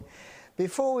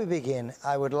Before we begin,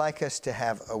 I would like us to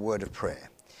have a word of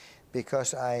prayer,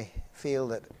 because I feel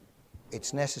that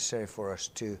it's necessary for us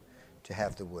to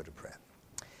have the word of prayer.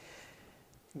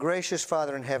 Gracious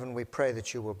Father in heaven, we pray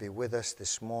that you will be with us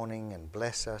this morning and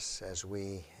bless us as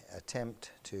we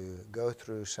attempt to go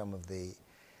through some of the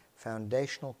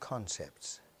foundational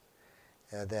concepts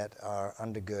that are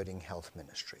undergirding health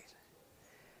ministries.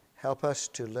 Help us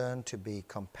to learn to be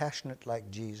compassionate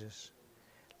like Jesus,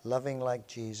 loving like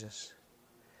Jesus,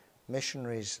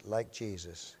 missionaries like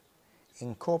Jesus,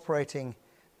 incorporating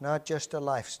not just a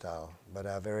lifestyle, but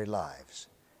our very lives,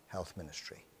 health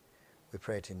ministry. We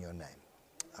pray it in your name.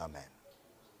 Amen.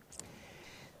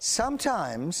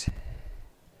 Sometimes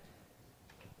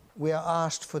we are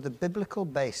asked for the biblical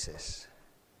basis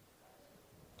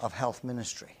of health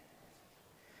ministry,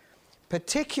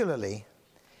 particularly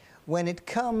when it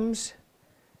comes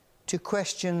to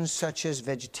questions such as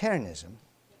vegetarianism,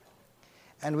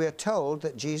 and we are told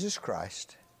that Jesus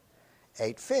Christ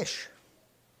ate fish.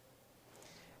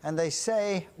 And they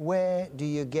say, where do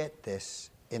you get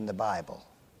this in the Bible?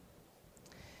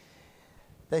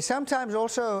 They sometimes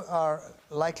also are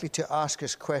likely to ask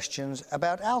us questions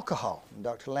about alcohol.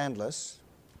 Dr. Landless,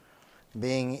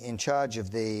 being in charge of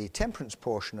the temperance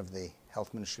portion of the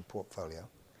health ministry portfolio,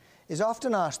 is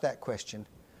often asked that question.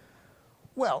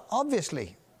 Well,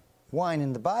 obviously, wine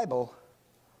in the Bible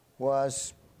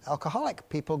was alcoholic.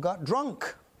 People got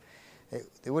drunk.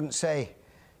 They wouldn't say,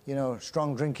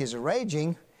 strong drink is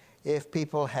a-raging if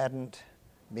people hadn't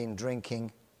been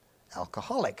drinking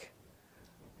alcoholic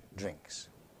drinks.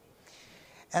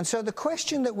 And so the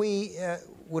question that we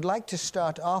would like to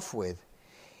start off with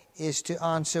is to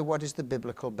answer what is the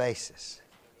biblical basis.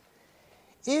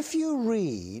 If you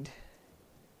read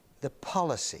the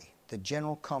policy, the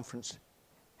General Conference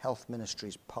Health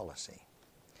Ministries policy,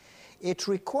 it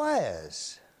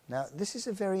requires, now this is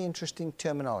a very interesting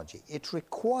terminology, it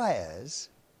requires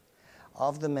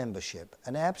of the membership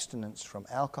an abstinence from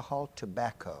alcohol,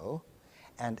 tobacco,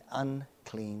 and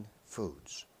unclean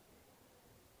foods.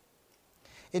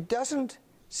 It doesn't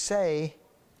say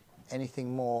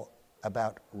anything more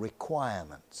about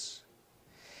requirements.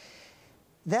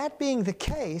 That being the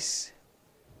case,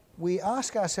 we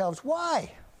ask ourselves,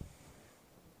 why?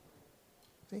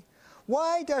 See?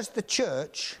 Why does the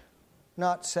church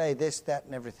not say this, that,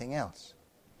 and everything else?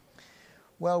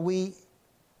 Well, we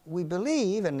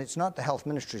believe, and it's not the Health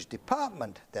Ministries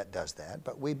Department that does that,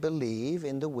 but we believe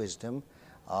in the wisdom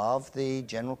of the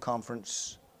General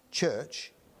Conference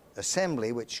Church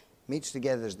Assembly, which meets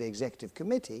together as the Executive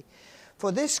Committee.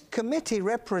 For this committee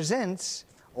represents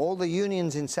all the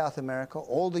unions in South America,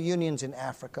 all the unions in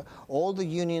Africa, all the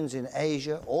unions in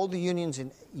Asia, all the unions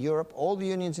in Europe, all the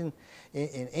unions in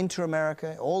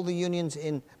Inter-America, all the unions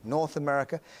in North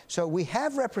America. So we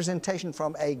have representation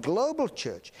from a global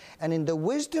church, and in the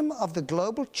wisdom of the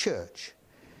global church,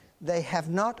 they have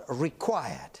not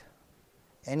required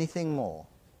anything more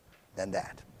than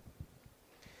that.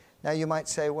 Now you might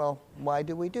say, well, why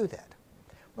do we do that?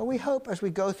 Well, we hope as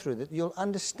we go through that you'll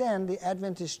understand the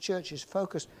Adventist Church's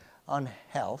focus on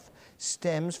health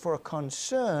stems for a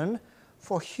concern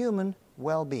for human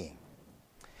well-being.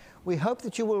 We hope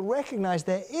that you will recognize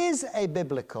there is a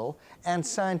biblical and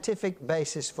scientific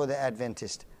basis for the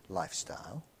Adventist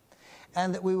lifestyle,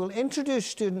 and that we will introduce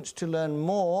students to learn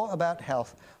more about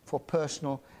health for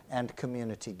personal and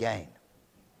community gain.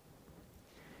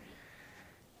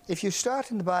 If you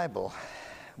start in the Bible,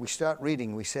 we start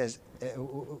reading, we say,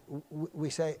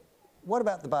 what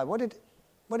about the Bible? What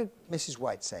did Mrs.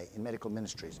 White say in Medical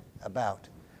Ministries about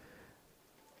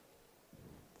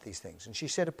these things? And she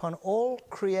said, upon all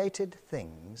created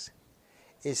things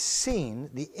is seen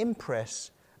the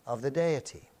impress of the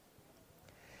deity.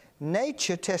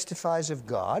 Nature testifies of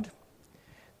God.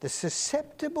 The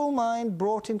susceptible mind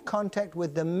brought in contact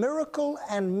with the miracle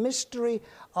and mystery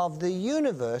of the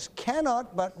universe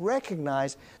cannot but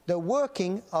recognize the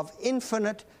working of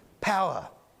infinite power.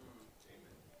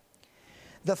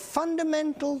 The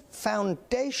fundamental,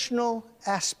 foundational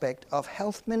aspect of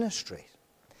health ministry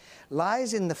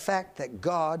lies in the fact that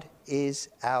God is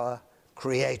our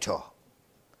Creator.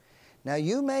 Now,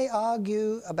 you may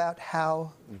argue about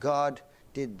how God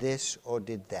did this or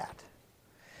did that.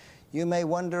 You may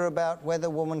wonder about whether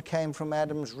woman came from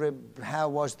Adam's rib, how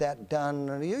was that done?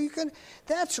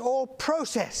 That's all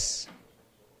process.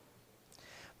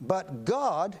 But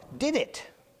God did it.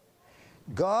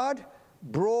 God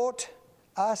brought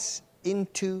us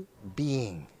into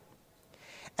being.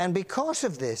 And because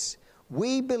of this,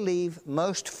 we believe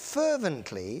most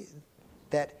fervently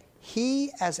that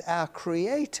He, as our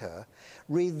Creator,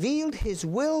 revealed His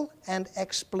will and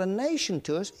explanation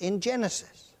to us in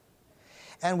Genesis.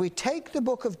 And we take the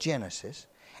book of Genesis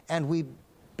and we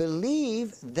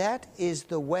believe that is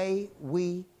the way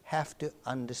we have to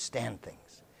understand things.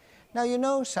 Now, you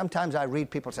know, sometimes I read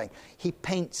people saying, he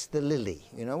paints the lily.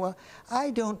 You know, well, I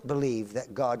don't believe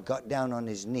that God got down on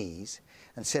his knees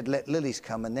and said, let lilies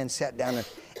come, and then sat down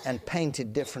and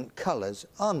painted different colors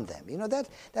on them. You know,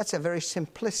 that's a very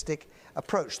simplistic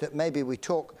approach that maybe we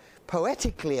talk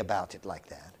poetically about it like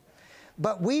that.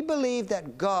 But we believe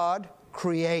that God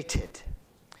created.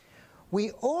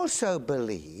 We also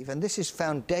believe, and this is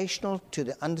foundational to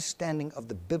the understanding of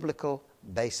the biblical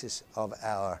basis of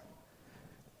our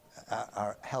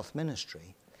health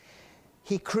ministry,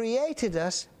 he created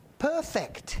us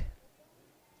perfect,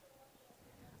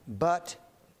 but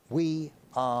we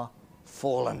are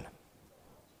fallen.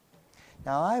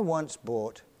 Now, I once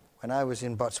bought, when I was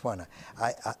in Botswana,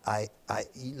 I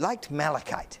liked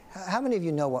malachite. How many of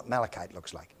you know what malachite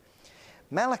looks like?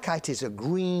 Malachite is a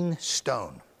green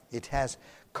stone. It has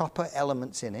copper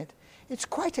elements in it. It's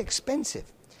quite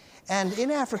expensive. And in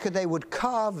Africa, they would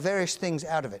carve various things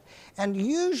out of it. And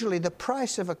usually the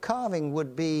price of a carving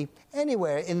would be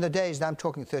anywhere, in the days, that I'm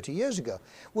talking 30 years ago,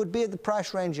 would be at the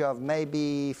price range of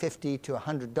maybe $50 to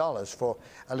 $100 for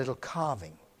a little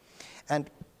carving. And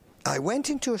I went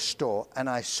into a store and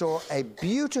I saw a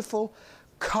beautiful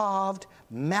carved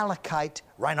malachite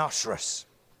rhinoceros.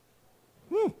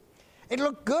 It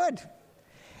looked good.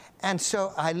 And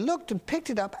so I looked and picked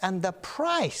it up, and the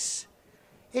price,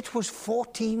 it was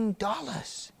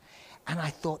 $14. And I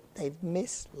thought, they've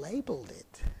mislabeled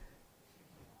it.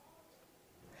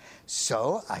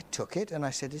 So I took it and I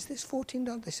said, is this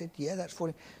 $14? They said, yeah, that's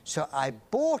 $14. So I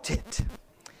bought it.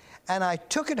 And I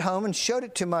took it home and showed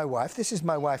it to my wife. This is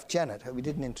my wife, Janet. We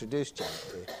didn't introduce Janet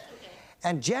to it.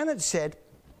 And Janet said,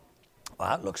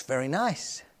 well, it looks very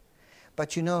nice.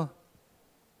 But you know,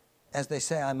 as they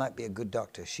say, I might be a good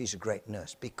doctor. She's a great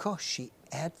nurse. Because she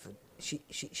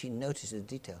noticed the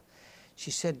detail.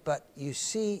 She said, but you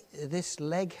see, this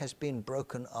leg has been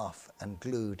broken off and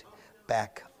glued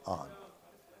back on.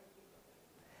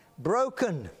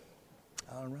 Broken.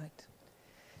 All right.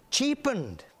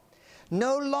 Cheapened.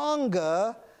 No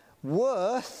longer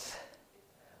worth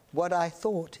what I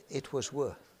thought it was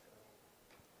worth.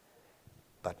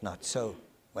 But not so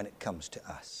when it comes to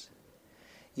us.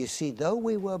 You see, though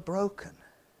we were broken,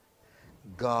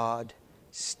 God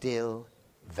still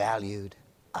valued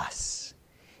us.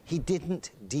 He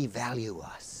didn't devalue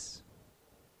us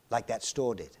like that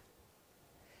store did.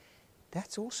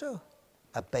 That's also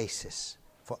a basis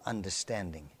for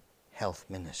understanding health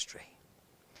ministry.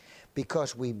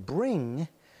 Because we bring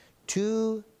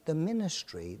to the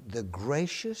ministry the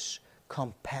gracious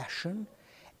compassion,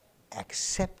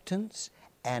 acceptance,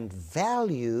 and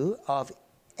value of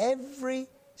every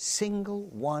single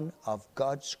one of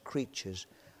God's creatures,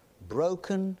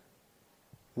 broken,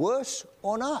 worse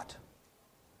or not.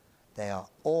 They are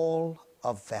all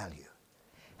of value.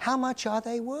 How much are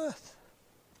they worth?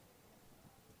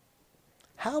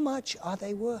 How much are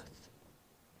they worth?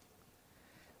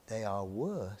 They are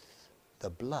worth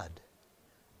the blood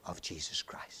of Jesus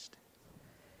Christ.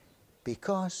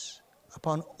 Because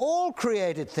upon all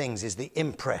created things is the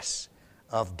impress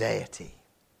of deity.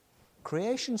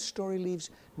 Creation's story leaves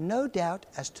no doubt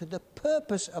as to the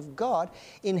purpose of God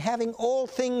in having all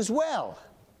things well.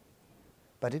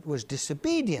 But it was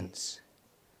disobedience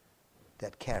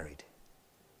that carried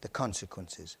the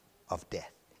consequences of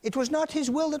death. It was not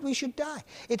his will that we should die.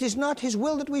 It is not his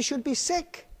will that we should be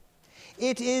sick.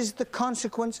 It is the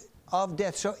consequence of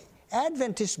death. So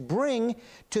Adventists bring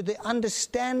to the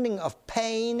understanding of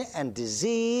pain and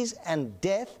disease and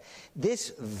death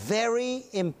this very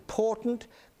important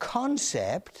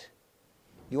concept.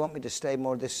 You want me to stay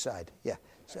more this side? Yeah.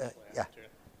 To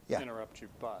interrupt you,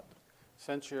 but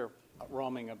since you're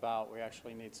roaming about, we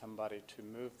actually need somebody to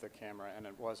move the camera, and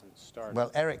it wasn't started.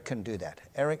 Well, Eric can do that.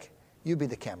 Eric, you be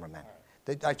the cameraman.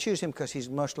 Right. I choose him because he's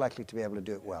most likely to be able to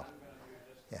do it well. I'm going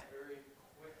to do just a very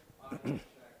quick audio check.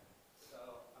 So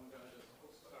I'm going to just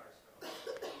start. So I'm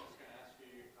just going to ask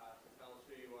you to tell us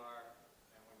who you are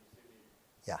and when you see me.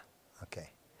 Yeah,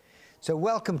 okay. So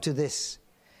welcome to this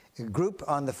group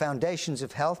on the foundations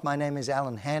of health. My name is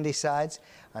Allan Handysides.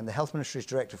 I'm the Health Ministries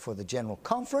Director for the General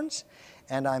Conference,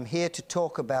 and I'm here to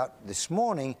talk about this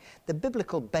morning the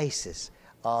biblical basis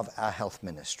of our health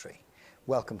ministry.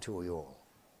 Welcome to you all.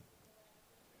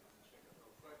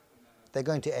 They're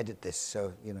going to edit this,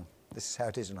 so, you know, this is how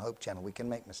it is on Hope Channel. We can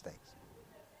make mistakes.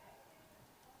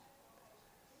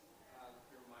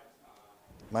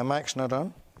 My mic's not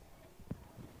on?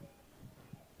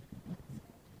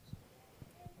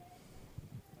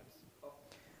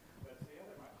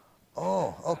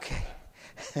 Oh, okay.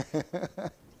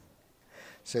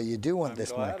 So you do want I'm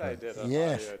this glad microphone. I did an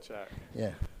Yes. audio check.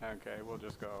 Yeah. Okay, we'll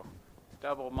just go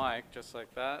double mic, just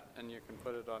like that, and you can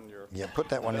put it on your Yeah, put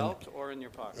that one in. belt or in your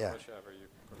pocket, Yeah. whichever you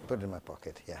prefer. Put it in my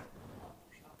pocket, yeah.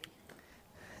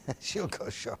 She'll go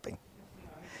shopping.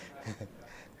 All right,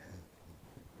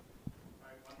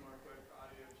 one more quick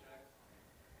audio check.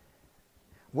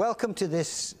 Welcome to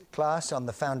this class on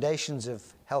the foundations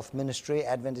of health ministry,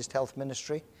 Adventist health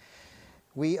ministry.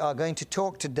 We are going to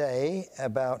talk today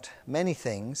about many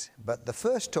things, but the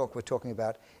first talk we're talking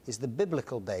about is the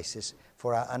biblical basis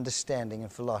for our understanding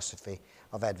and philosophy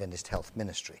of Adventist health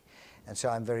ministry. And so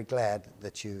I'm very glad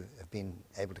that you have been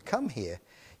able to come here.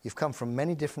 You've come from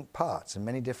many different parts and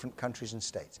many different countries and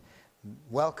states.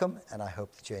 Welcome, and I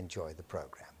hope that you enjoy the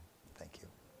program. Thank you.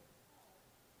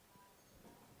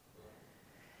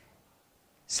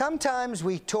 Sometimes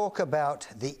we talk about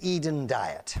the Eden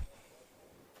diet.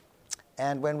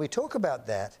 And when we talk about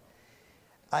that,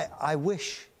 I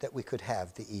wish that we could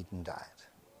have the Eden diet.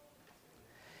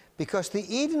 Because the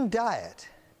Eden diet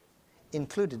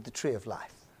included the tree of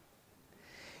life.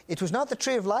 It was not the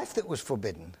tree of life that was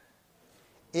forbidden.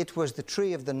 It was the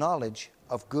tree of the knowledge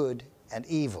of good and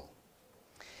evil.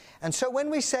 And so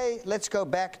when we say, let's go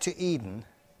back to Eden,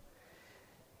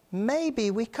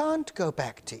 maybe we can't go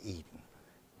back to Eden.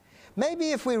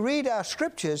 Maybe if we read our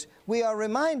scriptures, we are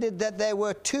reminded that there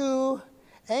were two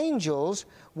angels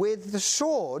with the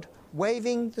sword,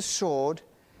 waving the sword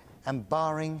and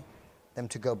barring them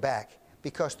to go back.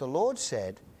 Because the Lord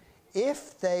said,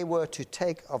 if they were to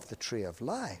take of the tree of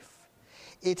life,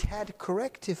 it had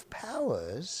corrective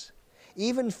powers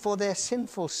even for their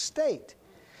sinful state.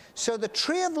 So the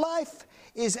tree of life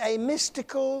is a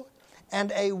mystical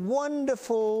and a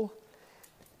wonderful,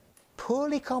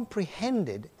 poorly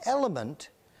comprehended element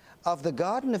of the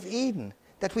Garden of Eden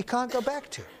that we can't go back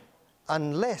to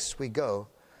unless we go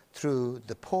through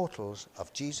the portals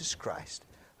of Jesus Christ,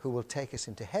 who will take us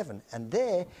into heaven. And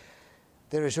there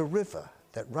is a river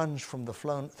that runs from the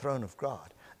throne of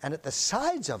God. And at the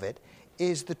sides of it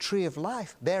is the tree of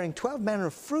life, bearing 12 manner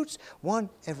of fruits, one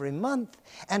every month,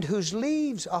 and whose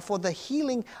leaves are for the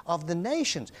healing of the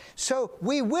nations. So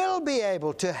we will be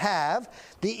able to have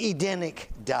the Edenic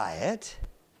diet,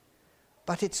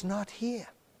 but it's not here.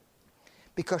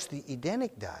 Because the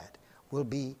Edenic diet will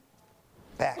be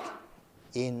back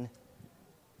in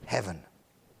heaven.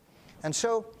 And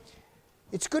so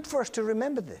it's good for us to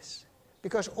remember this,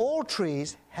 because all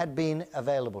trees had been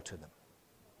available to them.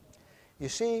 You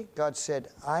see, God said,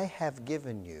 I have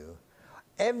given you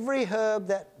every herb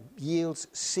that yields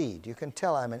seed. You can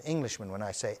tell I'm an Englishman when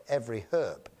I say every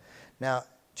herb. Now,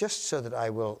 just so that I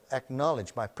will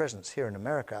acknowledge my presence here in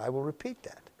America, I will repeat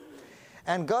that.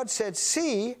 And God said,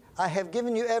 see, I have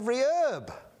given you every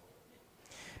herb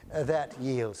that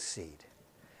yields seed,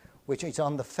 which is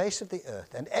on the face of the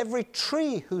earth, and every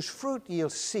tree whose fruit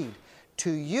yields seed.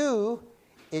 To you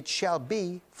it shall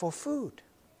be for food.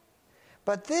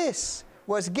 But this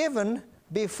was given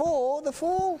before the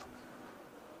fall.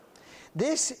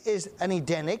 This is an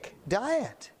Edenic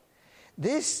diet.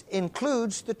 This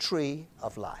includes the tree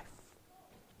of life.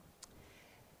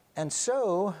 And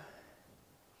so,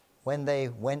 when they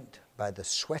went by the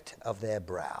sweat of their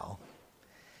brow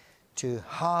to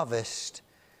harvest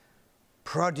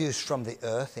produce from the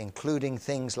earth, including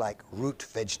things like root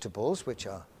vegetables, which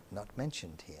are not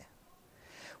mentioned here,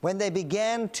 when they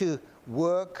began to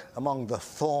work among the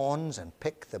thorns and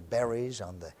pick the berries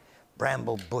on the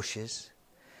bramble bushes,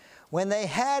 when they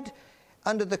had,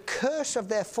 under the curse of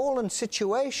their fallen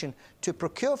situation, to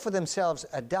procure for themselves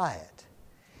a diet,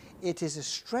 it is a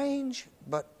strange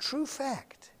but true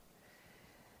fact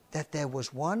that there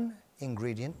was one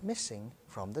ingredient missing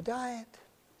from the diet,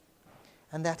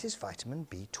 and that is vitamin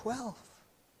B12.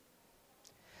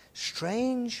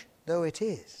 Strange though it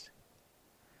is,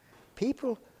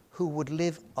 people who would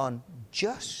live on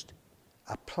just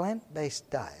a plant-based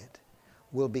diet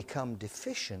will become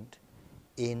deficient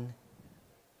in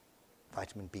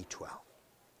vitamin B12.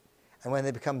 And when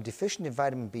they become deficient in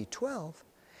vitamin B12,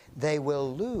 they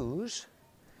will lose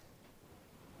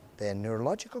their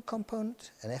neurological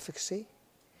component and efficacy.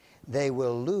 They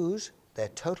will lose their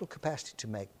total capacity to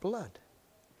make blood.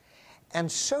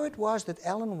 And so it was that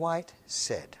Ellen White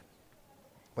said,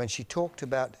 when she talked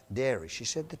about dairy, she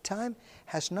said, the time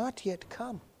has not yet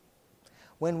come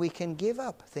when we can give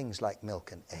up things like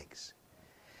milk and eggs.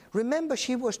 Remember,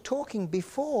 she was talking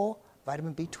before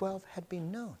vitamin B12 had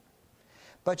been known.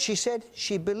 But she said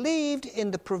she believed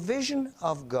in the provision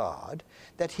of God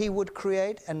that he would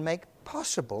create and make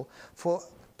possible for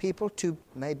people to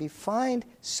maybe find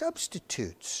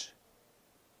substitutes.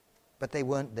 But they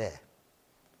weren't there.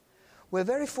 we're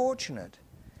very fortunate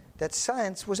that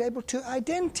science was able to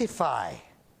identify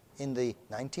in the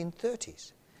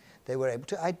 1930s. They were able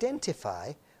to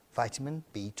identify vitamin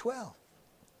B12.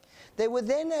 They were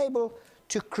then able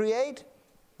to create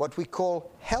what we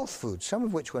call health foods, some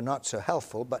of which were not so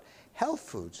healthful, but health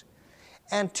foods.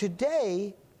 And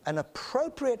today, an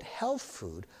appropriate health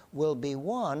food will be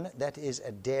one that is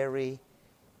a dairy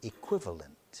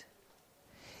equivalent.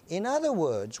 In other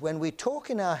words, when we talk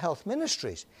in our health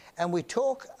ministries and we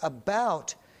talk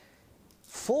about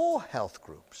 4 health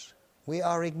groups, we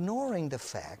are ignoring the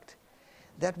fact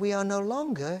that we are no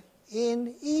longer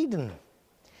in Eden.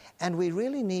 And we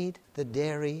really need the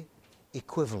dairy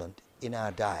equivalent in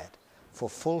our diet for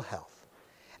full health.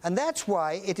 And that's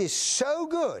why it is so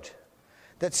good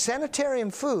that Sanitarium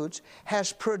Foods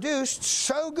has produced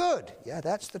So Good, yeah,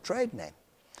 that's the trade name,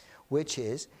 which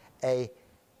is a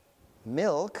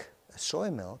milk, a soy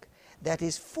milk, that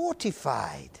is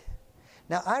fortified.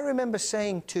 Now, I remember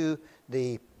saying to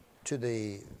the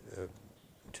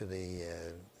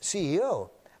CEO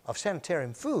of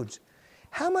Sanitarium Foods,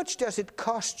 how much does it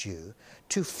cost you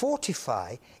to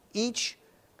fortify each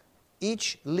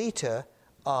liter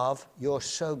of your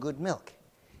So Good milk?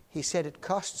 He said it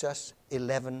costs us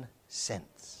 11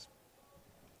 cents.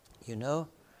 You know,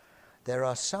 there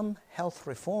are some health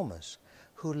reformers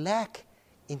who lack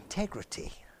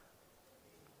integrity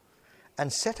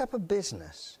and set up a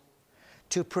business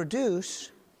to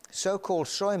produce so-called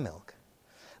soy milk,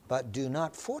 but do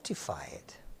not fortify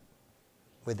it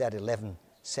with that 11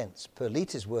 cents per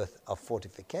liter's worth of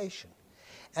fortification,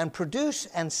 and produce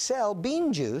and sell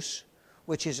bean juice,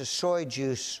 which is a soy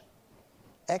juice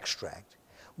extract,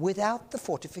 without the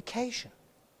fortification.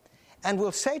 And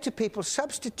we'll say to people,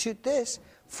 substitute this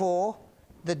for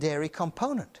the dairy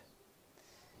component.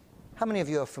 How many of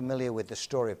you are familiar with the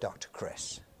story of Dr.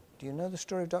 Kress? Do you know the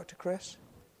story of Dr. Kress?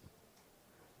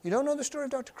 You don't know the story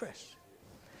of Dr. Kress?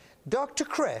 Dr.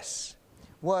 Kress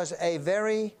was a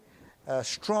very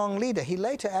strong leader. He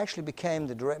later actually became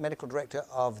the medical director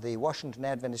of the Washington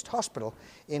Adventist Hospital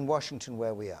in Washington,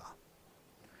 where we are.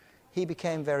 He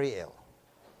became very ill.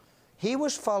 He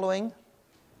was following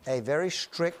a very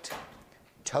strict,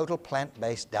 total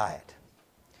plant-based diet.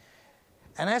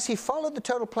 And as he followed the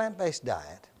total plant-based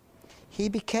diet, he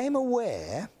became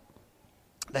aware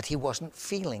that he wasn't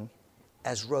feeling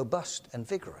as robust and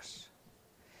vigorous.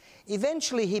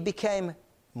 Eventually, he became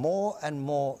more and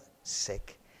more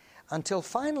sick, until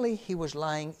finally he was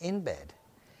lying in bed,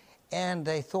 and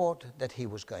they thought that he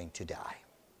was going to die.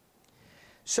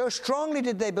 So strongly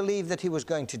did they believe that he was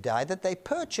going to die that they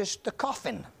purchased the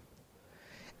coffin.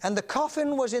 And the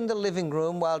coffin was in the living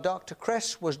room while Dr.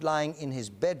 Kress was lying in his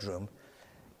bedroom,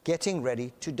 getting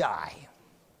ready to die,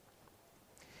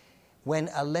 when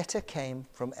a letter came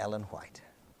from Ellen White.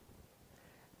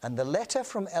 And the letter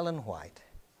from Ellen White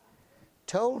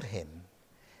told him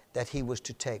that he was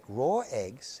to take raw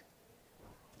eggs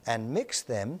and mix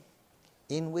them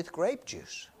in with grape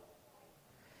juice.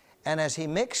 And as he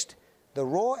mixed the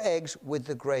raw eggs with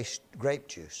the grape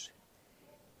juice,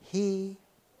 he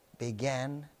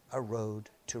began a road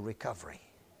to recovery.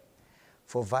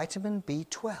 For vitamin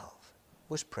B12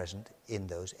 was present in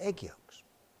those egg yolks.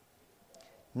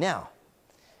 Now,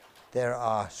 there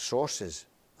are sources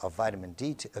of vitamin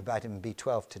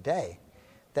B12 today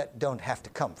that don't have to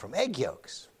come from egg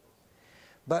yolks.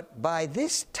 But by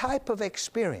this type of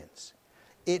experience,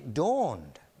 it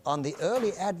dawned on the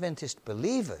early Adventist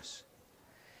believers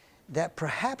that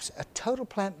perhaps a total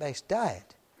plant-based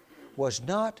diet was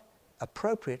not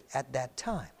appropriate at that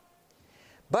time.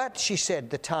 But, she said,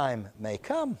 the time may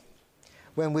come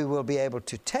when we will be able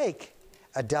to take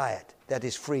a diet that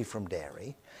is free from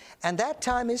dairy, and that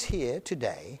time is here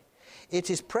today. It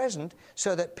is present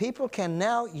so that people can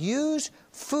now use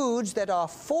foods that are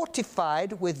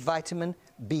fortified with vitamin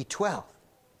B12.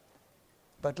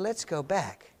 But let's go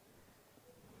back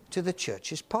to the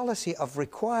church's policy of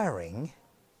requiring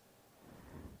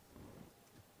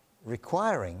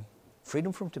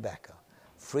freedom from tobacco,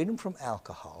 freedom from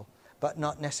alcohol, but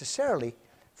not necessarily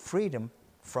freedom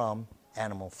from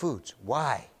animal foods.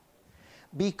 Why?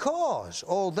 Because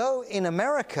although in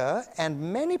America and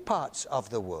many parts of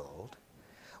the world,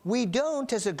 we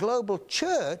don't, as a global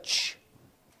church,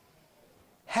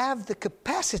 have the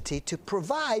capacity to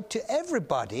provide to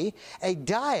everybody a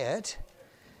diet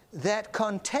that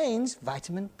contains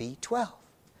vitamin B12.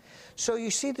 So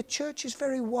you see, the church is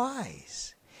very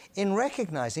wise in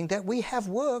recognizing that we have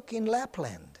work in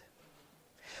Lapland.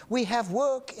 We have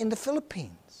work in the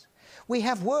Philippines. We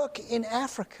have work in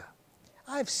Africa.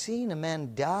 I've seen a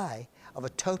man die of a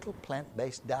total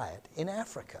plant-based diet in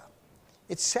Africa.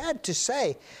 It's sad to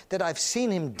say that I've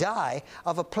seen him die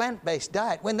of a plant-based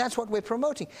diet when that's what we're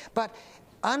promoting. But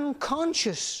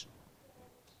unconscious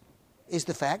is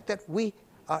the fact that we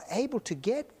are able to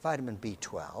get vitamin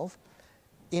B12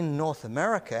 in North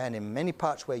America and in many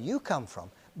parts where you come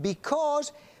from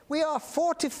because we are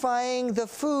fortifying the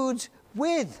foods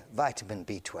with vitamin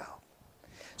B12.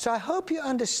 So I hope you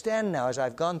understand now, as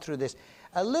I've gone through this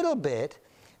a little bit,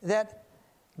 that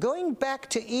going back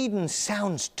to Eden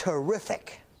sounds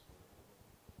terrific.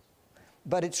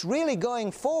 But it's really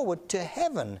going forward to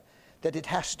heaven that it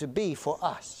has to be for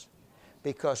us,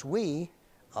 because we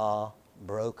are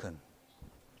broken.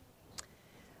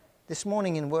 This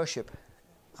morning in worship,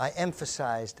 I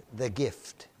emphasized the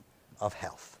gift of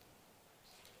health.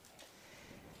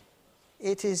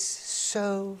 It is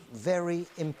so very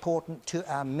important to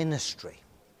our ministry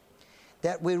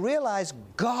that we realize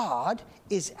God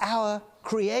is our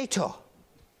creator.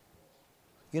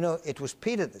 You know, it was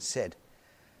Peter that said,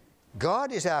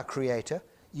 God is our creator.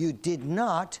 You did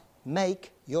not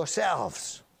make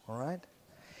yourselves. All right?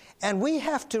 And we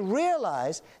have to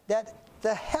realize that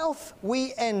the health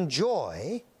we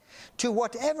enjoy, to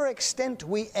whatever extent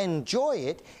we enjoy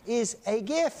it, is a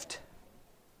gift.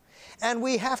 And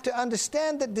we have to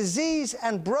understand that disease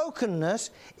and brokenness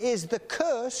is the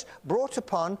curse brought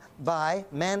upon by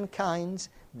mankind's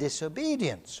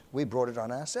disobedience. We brought it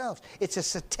on ourselves. It's a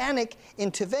satanic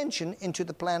intervention into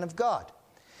the plan of God.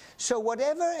 So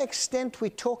whatever extent we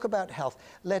talk about health,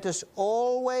 let us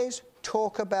always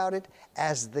talk about it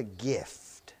as the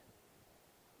gift.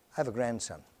 I have a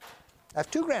grandson. I have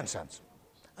 2 grandsons.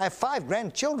 I have 5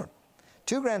 grandchildren.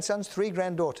 2 grandsons, 3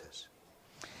 granddaughters.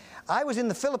 I was in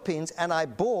the Philippines and I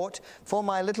bought for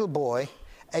my little boy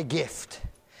a gift.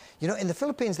 You know, in the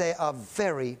Philippines they are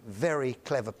very, very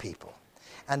clever people.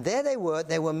 And there they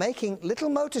were making little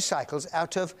motorcycles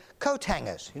out of coat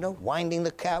hangers, you know, winding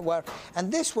the car.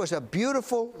 And this was a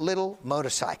beautiful little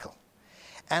motorcycle.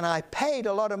 And I paid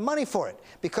a lot of money for it,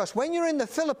 because when you're in the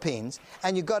Philippines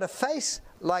and you've got a face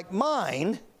like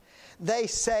mine, they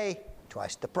say,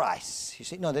 twice the price. You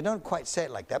see, no, they don't quite say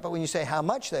it like that, but when you say how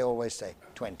much, they always say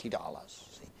 $20.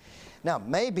 See? Now,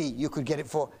 maybe you could get it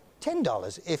for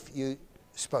 $10 if you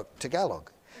spoke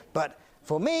Tagalog, but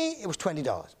for me, it was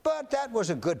 $20. But that was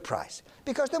a good price,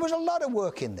 because there was a lot of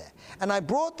work in there. And I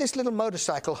brought this little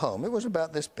motorcycle home. It was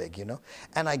about this big, you know,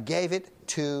 and I gave it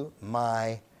to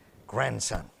my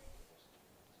grandson.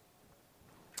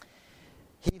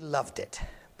 He loved it.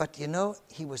 But, you know,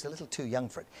 he was a little too young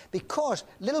for it. Because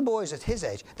little boys at his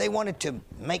age, they wanted to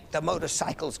make the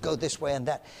motorcycles go this way and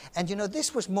that. And, you know,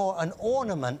 this was more an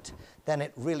ornament than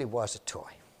it really was a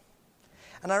toy.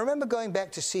 And I remember going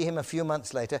back to see him a few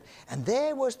months later, and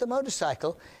there was the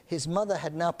motorcycle. His mother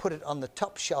had now put it on the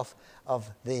top shelf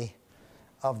of the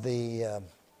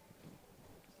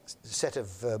set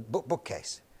of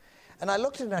bookcase. And I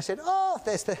looked at it and I said, oh,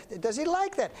 does he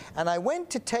like that? And I went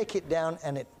to take it down,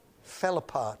 and it fell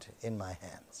apart in my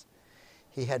hands.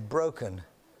 He had broken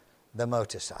the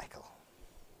motorcycle.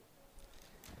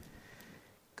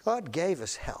 God gave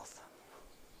us health.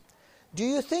 Do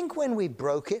you think when we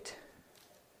broke it,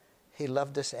 he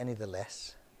loved us any the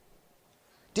less?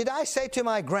 Did I say to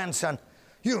my grandson,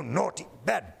 you naughty,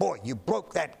 bad boy, you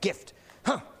broke that gift.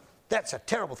 Huh, that's a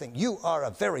terrible thing. You are a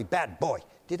very bad boy.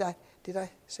 Did I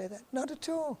say that? Not at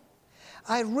all.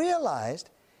 I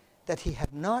realized that he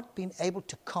had not been able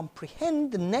to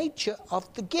comprehend the nature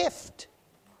of the gift.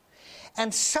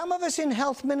 And some of us in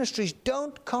health ministries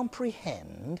don't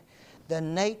comprehend the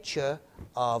nature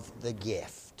of the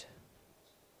gift.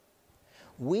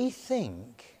 We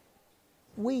think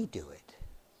we do it.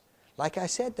 Like I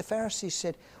said, the Pharisees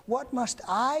said, what must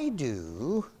I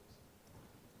do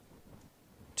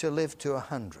to live to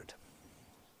 100?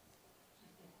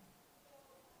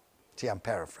 See, I'm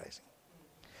paraphrasing.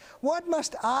 What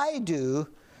must I do,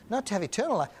 not to have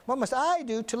eternal life, what must I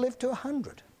do to live to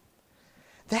 100?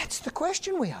 That's the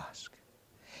question we ask.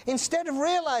 Instead of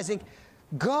realizing,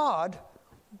 God,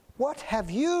 what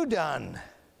have you done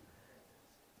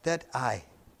that I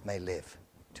may live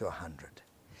to 100?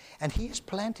 And he has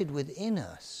planted within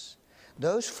us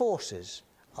those forces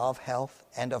of health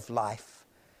and of life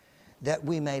that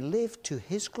we may live to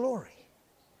his glory.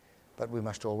 But we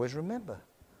must always remember,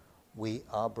 we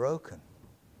are broken.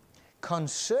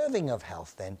 Conserving of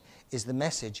health, then, is the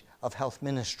message of health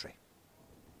ministry.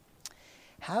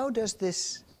 How does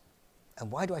this, and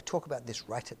why do I talk about this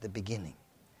right at the beginning?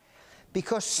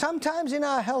 Because sometimes in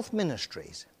our health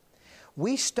ministries,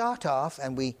 we start off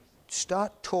and we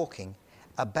start talking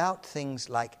about things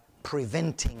like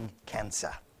preventing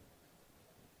cancer.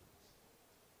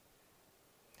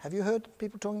 Have you heard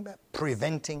people talking about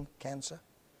preventing cancer?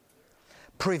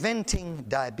 Preventing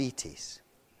diabetes.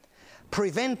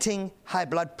 Preventing high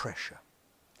blood pressure.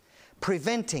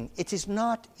 Preventing. It is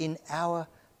not in our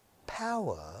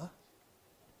power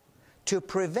to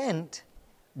prevent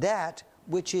that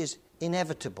which is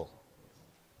inevitable.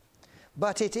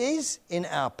 But it is in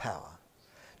our power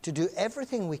to do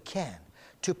everything we can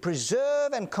to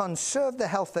preserve and conserve the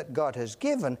health that God has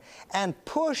given and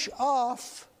push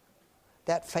off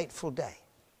that fateful day.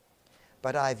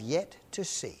 But I've yet to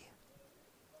see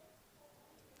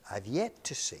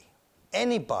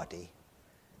anybody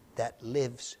that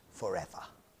lives forever.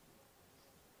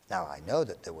 Now, I know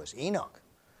that there was Enoch,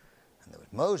 and there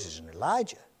was Moses and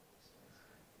Elijah.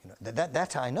 You know,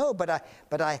 that I know, but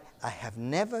I have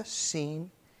never seen,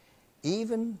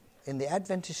 even in the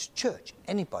Adventist church,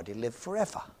 anybody live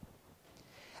forever.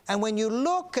 And when you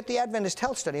look at the Adventist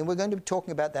health study, and we're going to be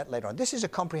talking about that later on. This is a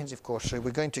comprehensive course, so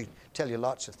we're going to tell you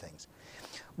lots of things.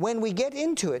 When we get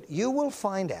into it, you will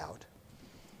find out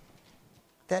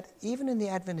that even in the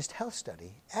Adventist health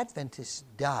study, Adventists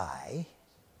die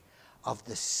of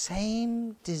the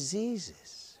same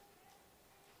diseases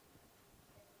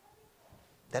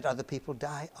that other people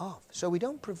die of. So we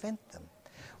don't prevent them.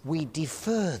 We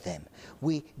defer them.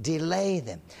 We delay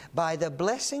them. By the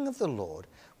blessing of the Lord,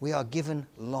 we are given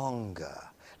longer.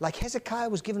 Like Hezekiah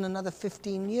was given another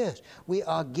 15 years. We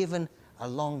are given a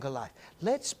longer life.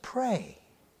 Let's pray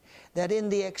that in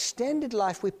the extended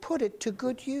life we put it to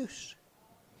good use.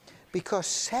 Because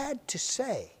sad to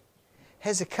say,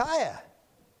 Hezekiah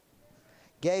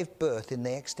gave birth in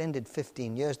the extended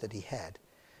 15 years that he had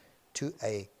to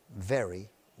a very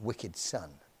wicked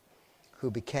son who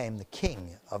became the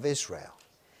king of Israel.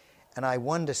 And I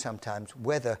wonder sometimes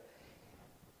whether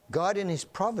God in his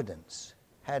providence,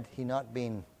 had he not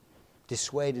been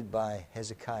dissuaded by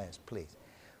Hezekiah's pleas,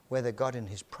 whether God in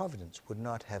his providence would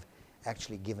not have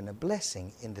actually given a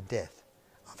blessing in the death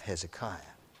of Hezekiah.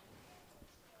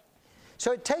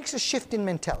 So it takes a shift in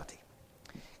mentality.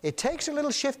 It takes a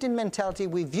little shift in mentality.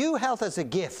 We view health as a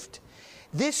gift.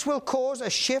 This will cause a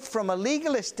shift from a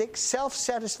legalistic,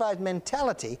 self-satisfied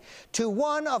mentality to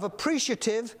one of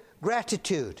appreciative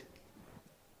gratitude.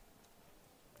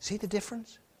 See the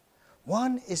difference?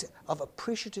 One is of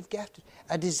appreciative gratitude,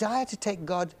 a desire to take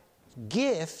God's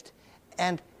gift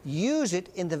and use it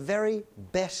in the very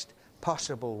best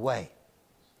possible way.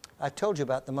 I told you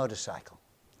about the motorcycle.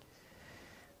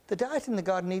 The diet in the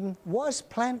Garden of Eden was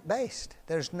plant-based.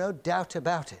 There's no doubt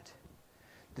about it.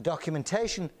 The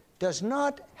documentation does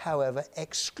not, however,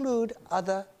 exclude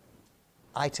other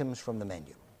items from the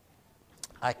menu.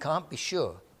 I can't be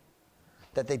sure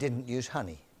that they didn't use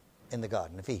honey in the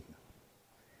Garden of Eden.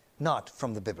 Not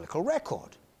from the biblical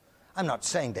record. I'm not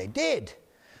saying they did,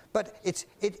 but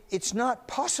it's not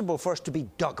possible for us to be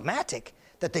dogmatic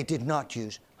that they did not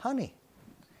use honey.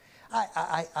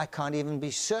 I can't even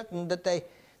be certain that they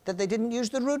didn't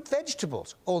use the root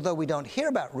vegetables, although we don't hear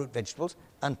about root vegetables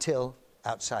until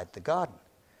outside the garden.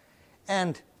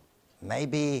 And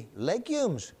maybe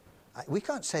legumes. We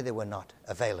can't say they were not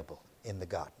available in the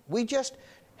garden. We just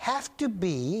have to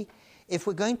be, if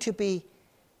we're going to be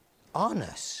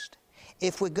honest,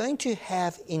 if we're going to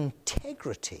have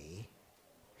integrity,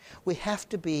 we have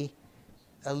to be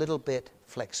a little bit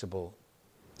flexible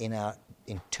in our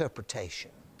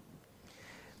interpretation.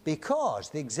 Because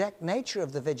the exact nature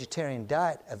of the vegetarian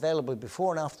diet available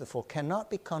before and after the fall cannot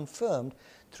be confirmed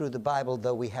through the Bible,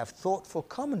 though we have thoughtful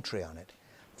commentary on it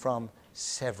from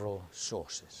several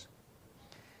sources.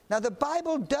 Now, the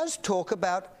Bible does talk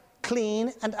about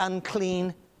clean and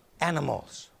unclean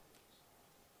animals.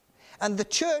 And the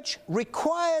church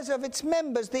requires of its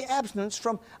members the abstinence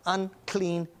from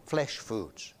unclean flesh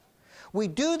foods. We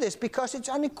do this because it's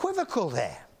unequivocal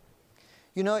there.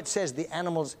 You know, it says the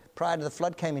animals prior to the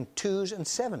flood came in 2s and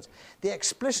 7s. The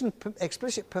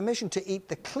explicit permission to eat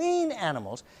the clean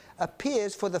animals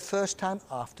appears for the first time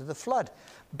after the flood.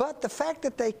 But the fact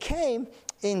that they came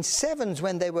in 7s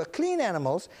when they were clean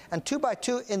animals and 2 by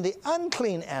 2 in the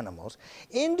unclean animals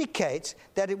indicates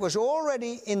that it was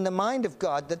already in the mind of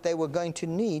God that they were going to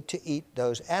need to eat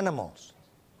those animals.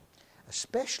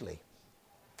 Especially,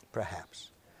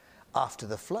 perhaps, after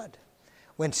the flood,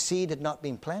 when seed had not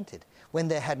been planted, when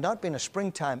there had not been a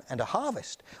springtime and a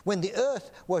harvest, when the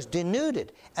earth was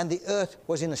denuded and the earth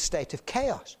was in a state of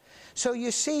chaos. So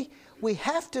you see, we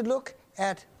have to look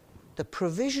at the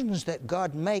provisions that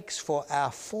God makes for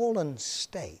our fallen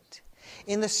state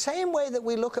in the same way that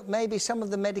we look at maybe some of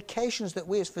the medications that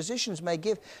we as physicians may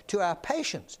give to our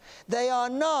patients. They are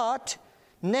not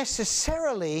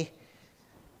necessarily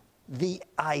the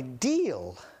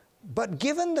ideal, but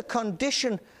given the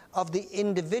condition of the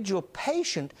individual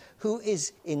patient who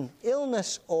is in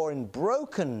illness or in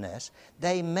brokenness,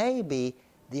 they may be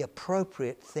the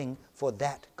appropriate thing for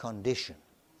that condition.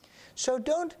 So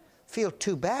don't feel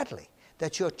too badly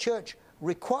that your church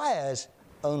requires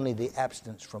only the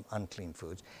abstinence from unclean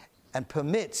foods and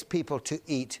permits people to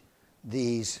eat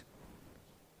these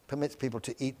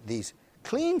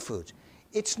clean foods.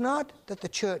 It's not that the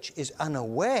church is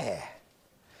unaware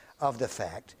of the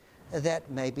fact that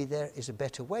maybe there is a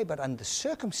better way, but under the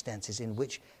circumstances in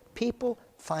which people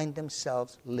find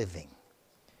themselves living.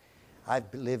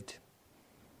 I've lived,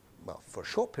 for a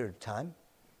short period of time,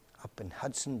 up in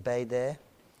Hudson Bay there,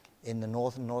 in the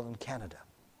northern Canada.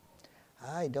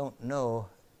 I don't know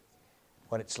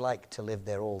what it's like to live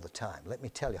there all the time. Let me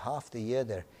tell you, half the year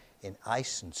they're in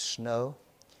ice and snow.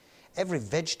 Every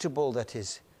vegetable that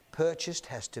is purchased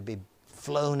has to be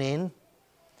flown in.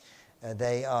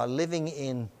 They are living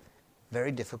in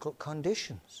very difficult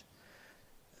conditions.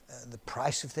 The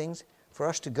price of things, for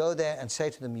us to go there and say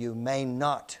to them, you may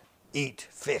not eat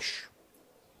fish.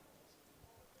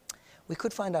 We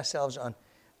could find ourselves on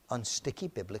sticky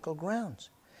biblical grounds.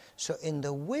 So in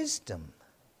the wisdom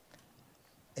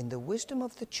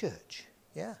of the church,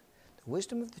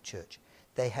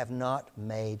 they have not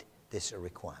made this a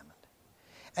requirement.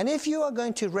 And if you are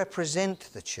going to represent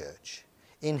the church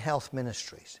in health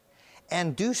ministries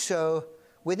and do so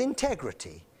with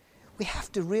integrity, we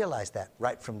have to realize that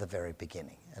right from the very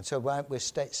beginning. And so we're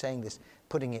saying this,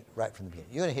 putting it right from the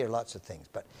beginning. You're going to hear lots of things,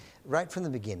 but right from the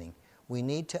beginning, we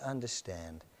need to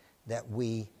understand that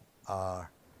we are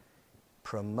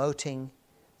promoting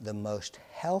the most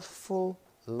healthful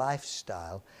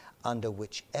lifestyle under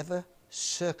whichever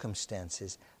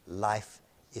circumstances life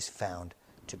is found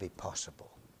to be possible.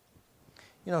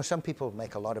 You know, some people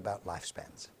make a lot about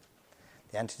lifespans.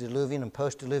 The antediluvian and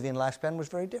post-diluvian lifespan was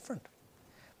very different.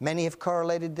 Many have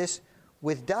correlated this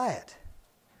with diet.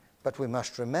 But we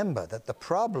must remember that the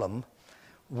problem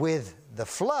with the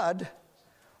flood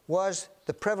was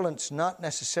the prevalence not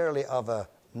necessarily of a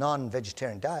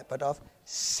non-vegetarian diet, but of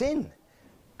sin.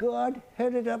 God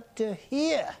had it up to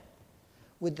here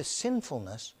with the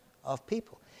sinfulness of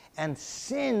people. And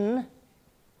sin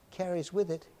carries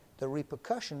with it the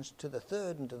repercussions to the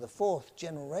third and to the fourth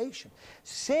generation.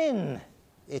 Sin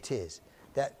it is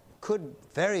that could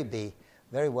very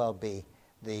well be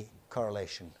the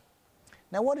correlation.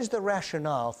 Now, what is the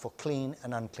rationale for clean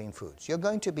and unclean foods? You're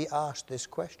going to be asked this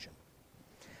question.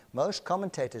 Most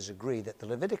commentators agree that the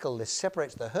Levitical list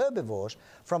separates the herbivores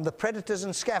from the predators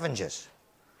and scavengers.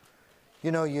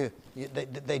 You know,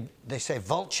 they say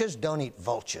vultures, don't eat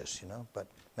vultures, you know, but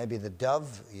maybe the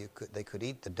dove, they could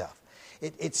eat the dove.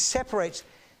 It separates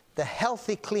the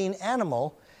healthy, clean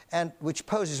animal, and which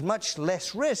poses much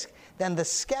less risk than the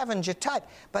scavenger type.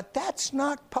 But that's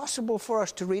not possible for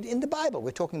us to read in the Bible.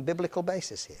 We're talking biblical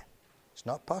basis here. It's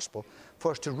not possible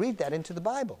for us to read that into the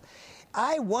Bible.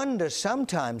 I wonder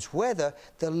sometimes whether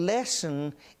the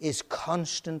lesson is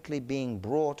constantly being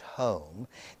brought home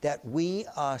that we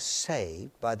are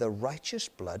saved by the righteous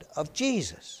blood of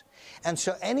Jesus. And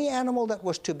so any animal that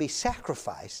was to be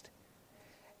sacrificed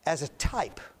as a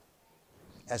type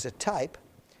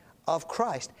of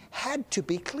Christ had to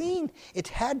be clean. It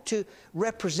had to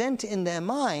represent in their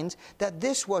minds that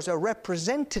this was a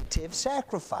representative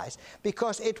sacrifice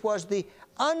because it was the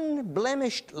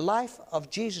unblemished life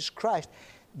of Jesus Christ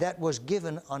that was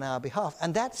given on our behalf.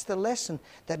 And that's the lesson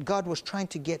that God was trying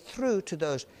to get through to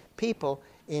those people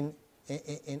in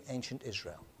ancient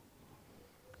Israel.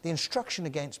 The instruction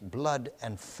against blood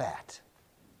and fat.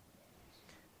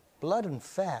 Blood and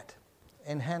fat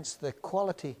enhance the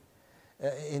quality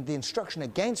in the instruction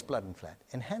against blood and fat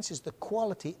enhances the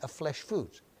quality of flesh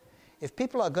foods. If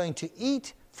people are going to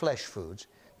eat flesh foods,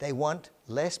 they want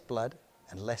less blood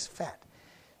and less fat.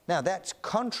 Now, that's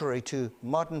contrary to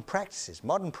modern practices.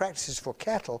 Modern practices for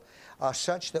cattle are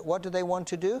such that what do they want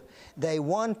to do? They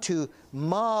want to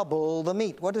marble the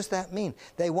meat. What does that mean?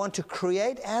 They want to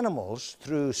create animals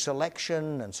through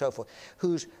selection and so forth,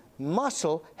 whose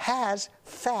muscle has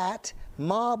fat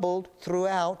marbled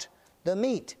throughout the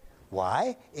meat.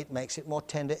 Why? It makes it more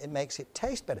tender, it makes it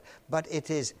taste better. But it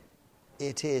is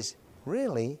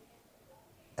really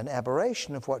an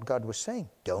aberration of what God was saying.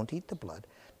 Don't eat the blood,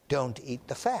 don't eat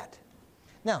the fat.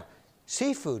 Now,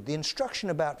 seafood, the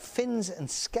instruction about fins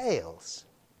and scales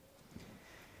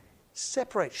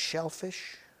separates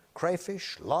shellfish,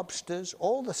 crayfish, lobsters,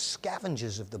 all the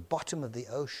scavengers of the bottom of the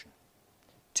ocean.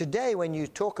 Today, when you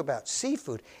talk about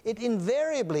seafood, it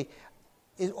invariably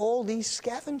is all these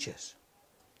scavengers,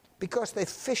 because they've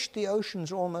fished the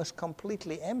oceans almost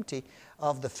completely empty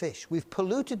of the fish. We've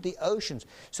polluted the oceans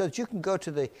so that you can go to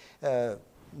the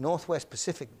Northwest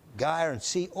Pacific Gyre and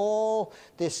see all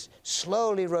this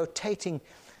slowly rotating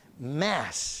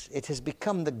mass. It has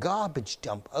become the garbage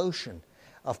dump ocean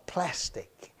of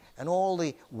plastic and all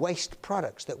the waste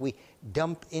products that we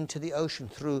dump into the ocean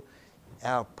through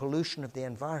our pollution of the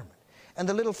environment. And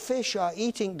the little fish are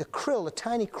eating, the krill, the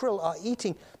tiny krill, are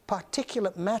eating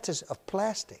particulate matters of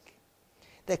plastic.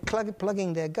 They're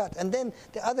plugging their gut. And then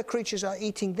the other creatures are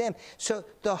eating them. So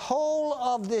the whole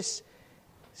of this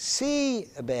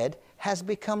seabed has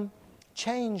become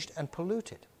changed and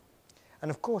polluted.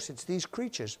 And of course, it's these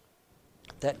creatures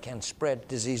that can spread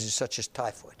diseases such as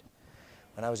typhoid.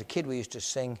 When I was a kid, we used to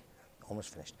sing,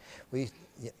 almost finished.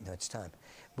 It's time.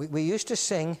 We used to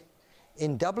sing,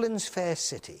 "In Dublin's fair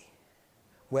city,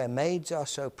 where maids are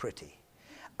so pretty,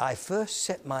 I first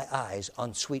set my eyes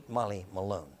on sweet Molly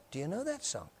Malone." Do you know that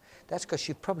song? That's because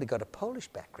you've probably got a Polish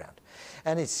background.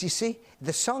 And it's, you see,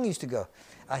 the song used to go,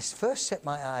 "I first set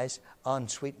my eyes on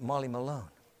sweet Molly Malone,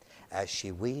 as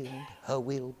she wheeled her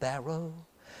wheelbarrow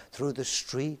through the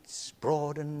streets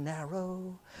broad and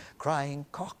narrow, crying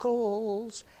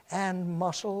cockles and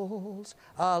mussels,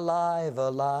 alive,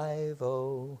 alive,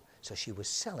 oh." So she was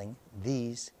selling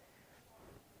these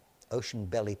ocean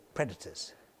belly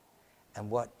predators. And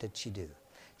what did she do?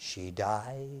 She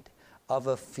died of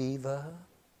a fever,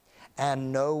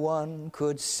 and no one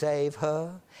could save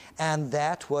her, and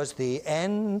that was the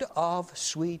end of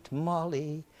sweet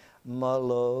Molly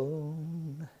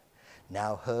Malone.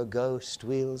 Now her ghost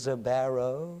wheels a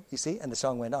barrow. You see? And the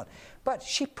song went on. But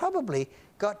she probably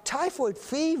got typhoid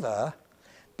fever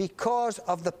because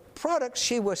of the products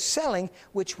she was selling,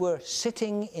 which were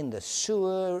sitting in the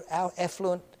sewer, our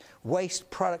effluent waste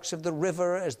products of the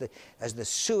river as the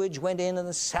sewage went in and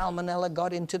the salmonella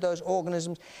got into those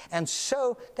organisms. And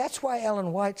so that's why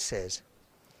Ellen White says,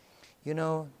 you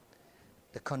know,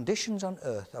 the conditions on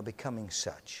earth are becoming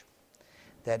such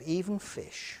that even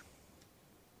fish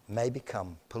may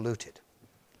become polluted.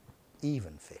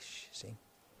 Even fish, see?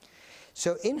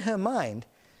 So in her mind,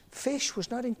 fish was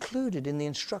not included in the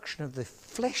instruction of the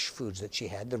flesh foods that she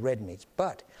had, the red meats,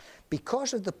 but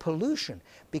because of the pollution,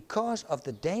 because of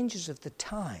the dangers of the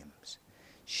times,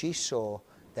 she saw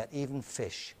that even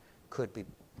fish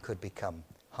could become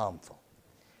harmful.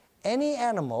 Any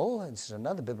animal, and this is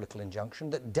another biblical injunction,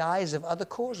 that dies of other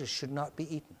causes should not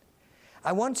be eaten.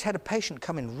 I once had a patient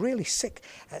come in really sick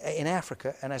in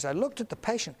Africa, and as I looked at the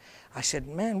patient, I said,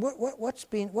 "Man,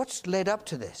 what's led up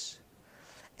to this?"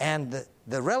 And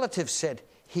the relative said,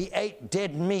 "He ate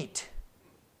dead meat."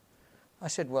 I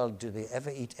said, "Well, do they ever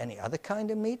eat any other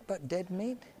kind of meat but dead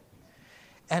meat?"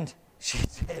 And she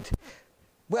said,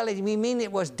 "Well, we mean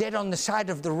it was dead on the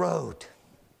side of the road."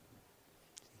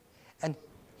 And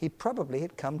he probably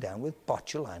had come down with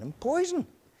botulinum poison.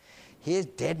 Here's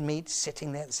dead meat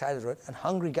sitting there at the side of the road, and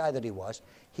hungry guy that he was,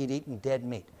 he'd eaten dead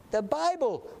meat. The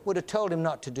Bible would have told him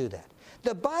not to do that.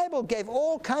 The Bible gave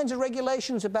all kinds of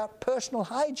regulations about personal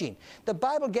hygiene. The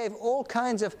Bible gave all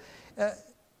kinds of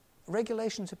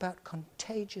regulations about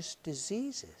contagious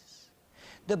diseases.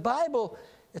 The Bible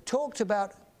talked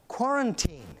about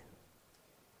quarantine.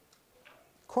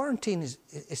 Quarantine is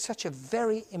such a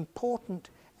very important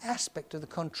aspect of the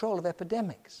control of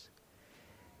epidemics.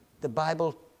 The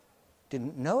Bible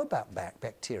didn't know about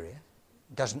bacteria,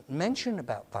 doesn't mention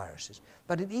about viruses,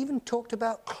 but it even talked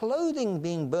about clothing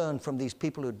being burned from these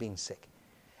people who'd been sick.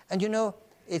 And you know,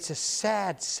 it's a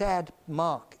sad, sad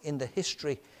mark in the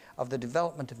history of the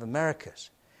development of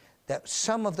Americas that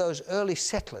some of those early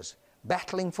settlers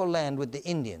battling for land with the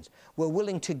Indians were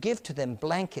willing to give to them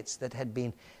blankets that had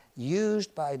been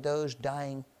used by those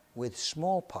dying with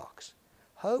smallpox,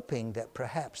 hoping that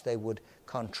perhaps they would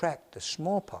contract the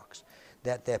smallpox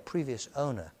that their previous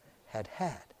owner had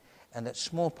had, and that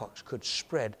smallpox could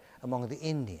spread among the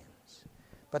Indians.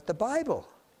 But the Bible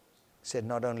said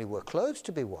not only were clothes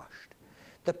to be washed,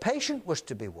 the patient was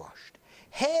to be washed,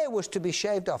 hair was to be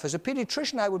shaved off. As a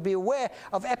pediatrician, I would be aware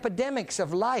of epidemics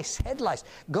of lice, head lice,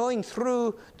 going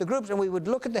through the groups, and we would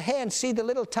look at the hair and see the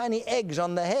little tiny eggs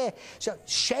on the hair. So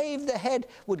shave the head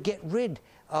would get rid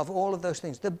of all of those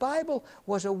things. The Bible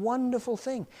was a wonderful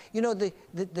thing. You know,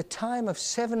 the time of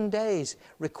 7 days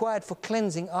required for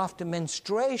cleansing after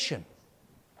menstruation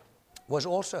was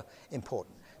also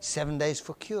important. 7 days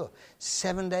for cure.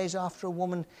 7 days after a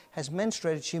woman has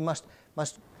menstruated, she must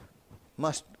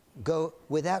go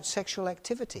without sexual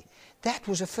activity. That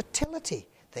was a fertility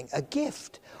thing, a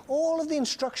gift. All of the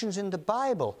instructions in the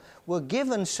Bible were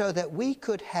given so that we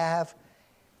could have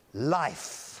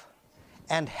life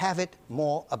and have it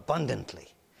more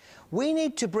abundantly. We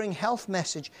need to bring health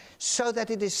message so that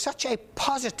it is such a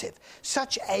positive,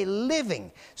 such a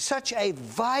living, such a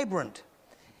vibrant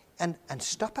and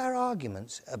stop our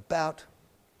arguments about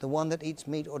the one that eats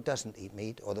meat or doesn't eat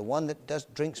meat, or the one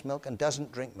that drinks milk and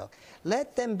doesn't drink milk.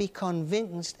 Let them be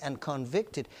convinced and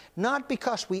convicted, not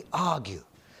because we argue,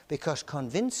 because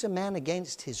convince a man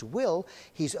against his will,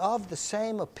 he's of the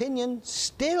same opinion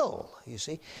still, you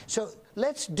see. So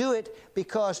let's do it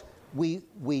because we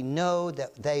know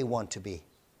that they want to be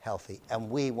healthy, and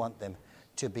we want them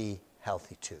to be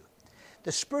healthy too.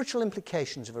 The spiritual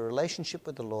implications of a relationship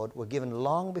with the Lord were given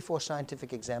long before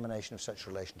scientific examination of such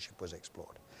relationship was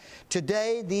explored.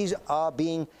 Today, these are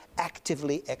being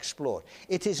actively explored.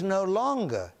 It is no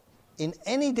longer in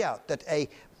any doubt that a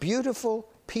beautiful,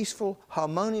 peaceful,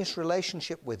 harmonious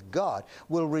relationship with God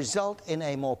will result in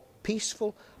a more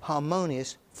peaceful,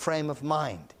 harmonious frame of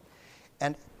mind.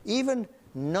 And even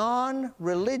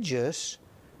non-religious,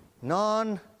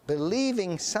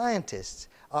 non-believing scientists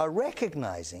are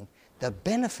recognizing the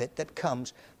benefit that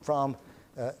comes from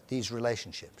these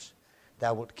relationships.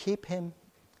 Thou wilt keep him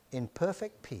in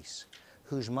perfect peace,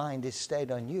 whose mind is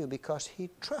stayed on you because he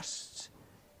trusts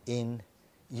in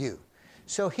you.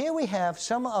 So here we have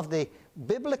some of the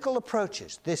biblical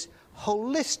approaches, this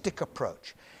holistic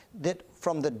approach, that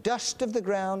from the dust of the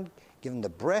ground, given the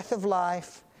breath of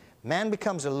life, man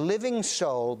becomes a living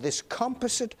soul. This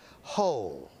composite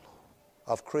whole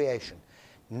of creation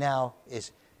now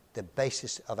is the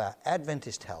basis of our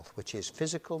Adventist health, which is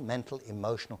physical, mental,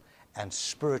 emotional, and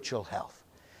spiritual health.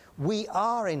 We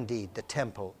are indeed the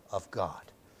temple of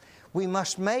God. We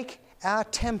must make our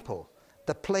temple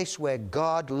the place where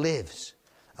God lives.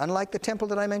 Unlike the temple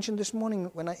that I mentioned this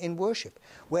morning in worship,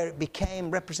 where it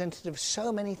became representative of so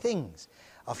many things,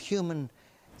 of human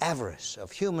avarice,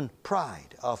 of human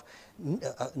pride, of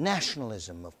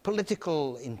nationalism, of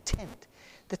political intent.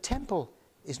 The temple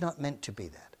is not meant to be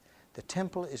that. The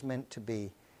temple is meant to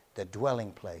be the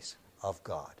dwelling place of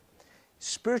God.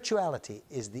 Spirituality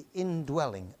is the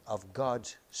indwelling of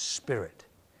God's Spirit.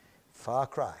 Far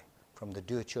cry from the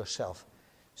do-it-yourself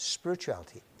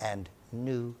spirituality and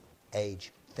New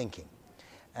Age thinking.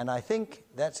 And I think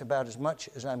that's about as much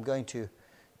as I'm going to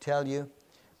tell you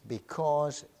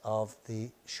because of the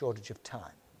shortage of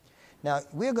time. Now,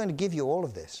 we're going to give you all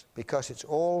of this because it's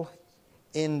all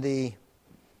in the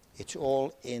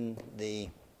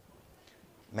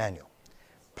manual.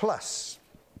 Plus,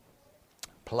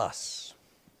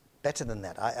 better than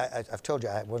that. I've told you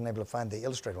I wasn't able to find the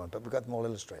illustrated one, but we've got them all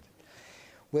illustrated.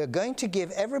 We're going to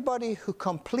give everybody who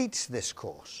completes this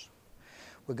course,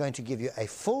 we're going to give you a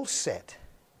full set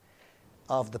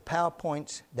of the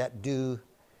PowerPoints that do,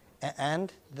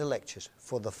 and the lectures,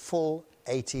 for the full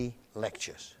 80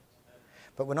 lectures.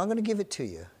 But we're not going to give it to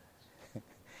you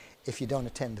if you don't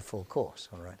attend the full course,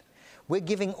 all right? We're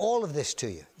giving all of this to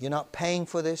you. You're not paying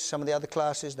for this. Some of the other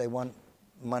classes, they want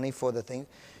money for the thing.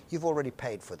 You've already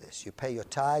paid for this. You pay your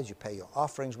tithes, you pay your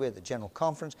offerings. We're the general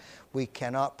conference. We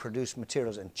cannot produce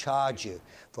materials and charge you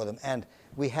for them. And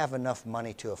we have enough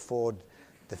money to afford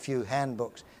the few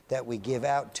handbooks that we give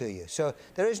out to you. So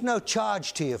there is no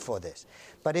charge to you for this.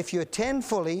 But if you attend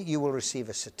fully, you will receive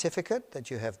a certificate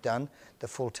that you have done the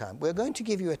full time. We're going to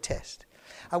give you a test.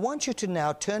 I want you to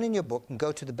now turn in your book and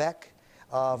go to the back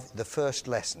of the first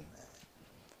lesson.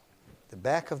 The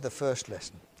back of the first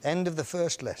lesson. End of the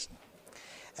first lesson.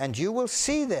 And you will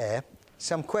see there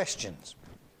some questions.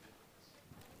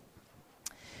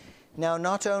 Now,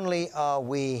 not only are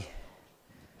we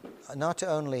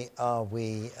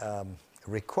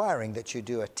requiring that you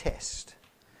do a test,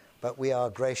 but we are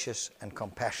gracious and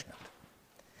compassionate.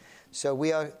 So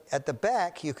we are at the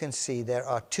back. You can see there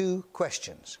are 2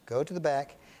 questions. Go to the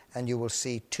back, and you will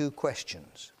see 2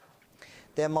 questions.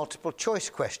 They're multiple choice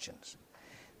questions.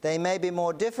 They may be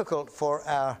more difficult for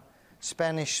our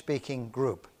Spanish-speaking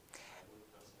group.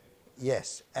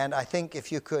 Yes, and I think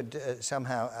if you could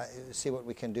somehow see what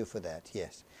we can do for that,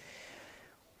 yes.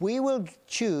 We will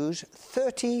choose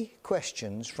 30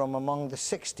 questions from among the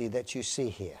 60 that you see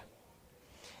here.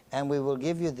 And we will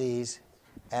give you these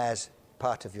as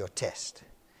part of your test.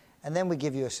 And then we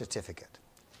give you a certificate.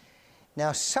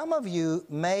 Now, some of you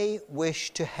may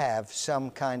wish to have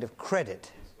some kind of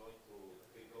credit.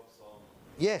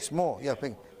 Yes, more. Yeah,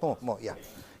 more. Yeah.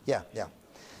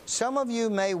 Some of you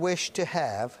may wish to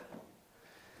have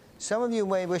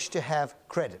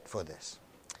credit for this.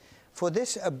 For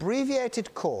this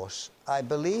abbreviated course, I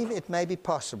believe it may be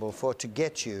possible to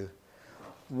get you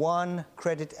 1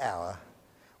 credit hour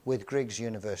with Griggs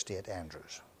University at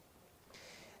Andrews.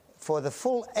 For the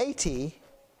full 80,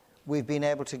 we've been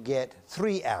able to get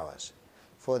 3 hours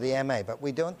for the MA, but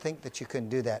we don't think that you can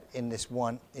do that in this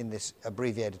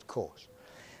abbreviated course.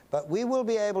 But we will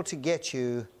be able to get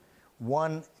you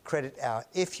 1 credit hour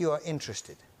if you are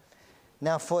interested.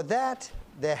 Now for that,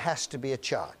 there has to be a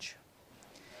charge,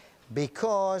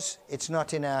 because it's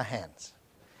not in our hands.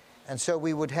 And so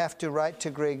we would have to write to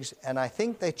Griggs, and I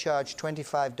think they charge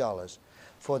 $25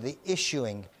 for the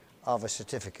issuing of a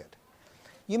certificate.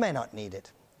 You may not need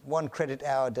it. 1 credit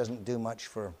hour doesn't do much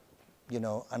for,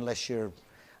 unless you're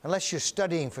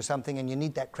studying for something and you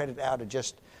need that credit hour to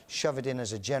just shove it in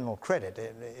as a general credit.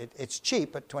 It's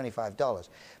cheap at $25.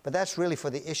 But that's really for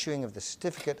the issuing of the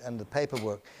certificate and the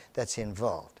paperwork that's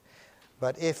involved.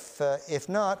 But if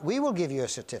not, we will give you a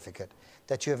certificate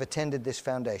that you have attended this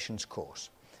Foundations course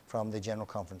from the General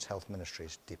Conference Health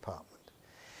Ministries Department.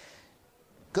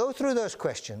 Go through those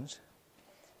questions.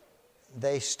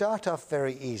 They start off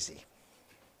very easy.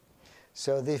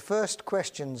 So the first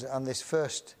questions on this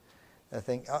first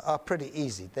thing are pretty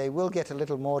easy. They will get a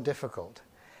little more difficult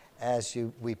as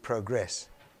we progress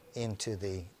into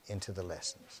the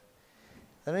lessons.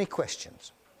 Are there any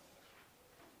questions?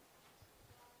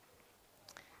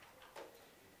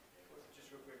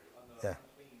 Just real quick on the Yeah.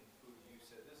 unclean food, you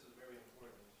said this is very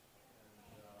important.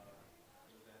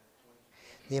 And was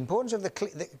that The importance of the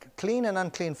clean and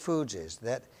unclean foods is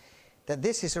that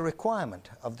this is a requirement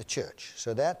of the church.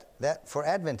 So that for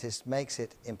Adventists makes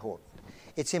it important.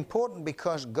 It's important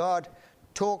because God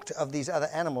talked of these other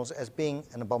animals as being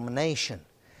an abomination.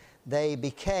 They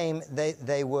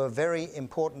were very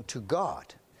important to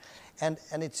God. And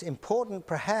it's important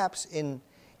perhaps in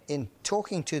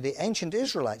talking to the ancient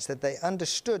Israelites that they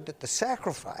understood that the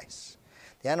sacrifice,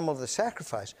 the animal of the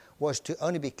sacrifice, was to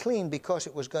only be clean because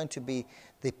it was going to be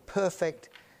the perfect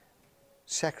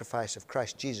sacrifice of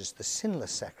Christ Jesus, the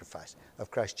sinless sacrifice of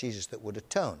Christ Jesus that would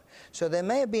atone. So there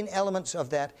may have been elements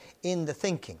of that in the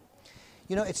thinking.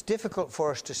 It's difficult for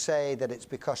us to say that it's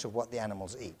because of what the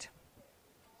animals eat.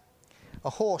 A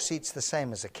horse eats the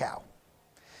same as a cow.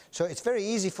 So it's very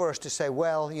easy for us to say,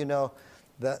 well,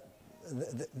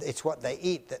 it's what they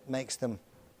eat that makes them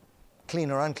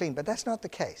clean or unclean. But that's not the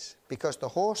case, because the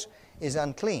horse is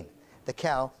unclean. The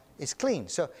cow is clean.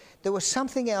 So there was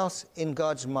something else in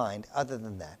God's mind other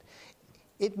than that.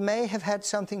 It may have had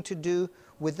something to do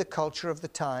with the culture of the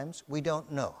times. We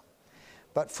don't know.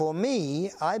 But for me,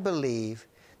 I believe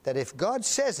that if God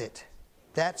says it,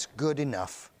 that's good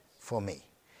enough for me.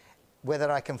 Whether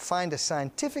I can find a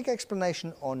scientific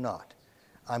explanation or not,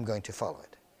 I'm going to follow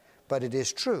it. But it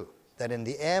is true that in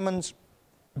the Airman's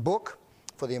book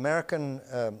for the American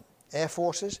Air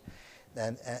Forces,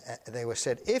 and they were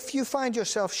said, if you find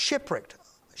yourself shipwrecked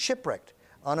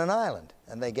on an island,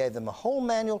 and they gave them a whole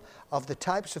manual of the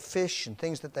types of fish and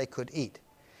things that they could eat.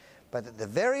 But at the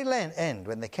very end,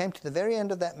 when they came to the very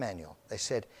end of that manual, they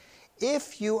said,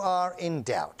 if you are in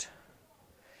doubt,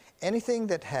 anything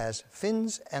that has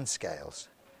fins and scales,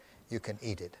 you can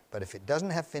eat it. But if it doesn't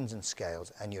have fins and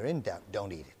scales and you're in doubt,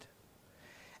 don't eat it.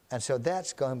 And so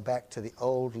that's going back to the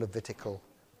old Levitical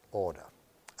order.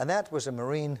 And that was a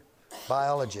marine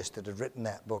biologist that had written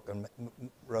that book and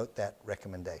wrote that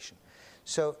recommendation.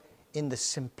 So in the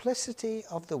simplicity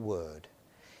of the word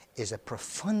is a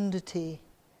profundity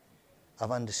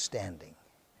of understanding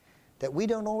that we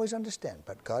don't always understand,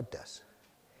 but God does.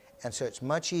 And so it's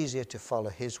much easier to follow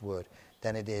his word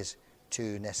than it is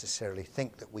to necessarily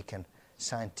think that we can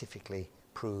scientifically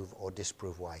prove or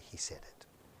disprove why he said it.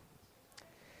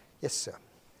 Yes, sir.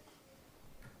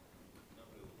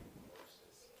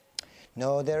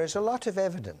 No, there is a lot of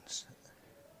evidence.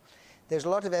 There's a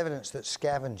lot of evidence that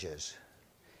scavengers,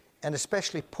 and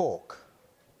especially pork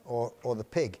or the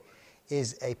pig,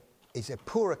 is a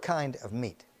poorer kind of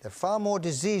meat. There are far more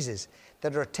diseases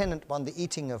that are attendant upon the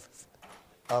eating of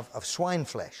swine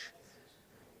flesh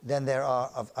than there are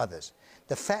of others.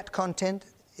 The fat content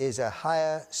is a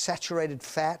higher saturated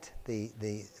fat.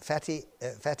 The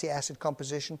fatty acid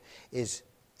composition is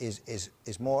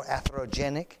more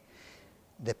atherogenic.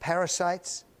 The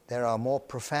parasites, there are more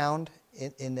profound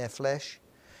in their flesh.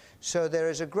 So there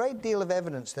is a great deal of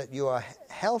evidence that you are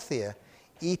healthier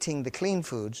eating the clean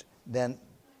foods than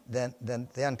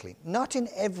the unclean. Not in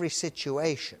every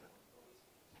situation,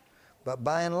 but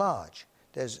by and large,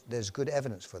 there's good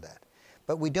evidence for that.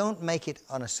 But we don't make it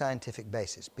on a scientific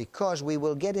basis because we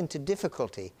will get into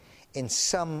difficulty in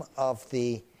some of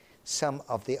the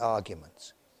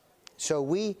arguments. So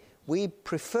we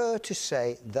prefer to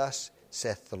say, thus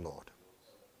saith the Lord.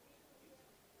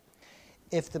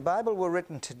 If the Bible were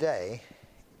written today,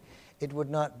 it would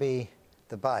not be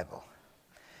the Bible.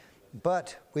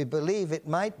 But we believe it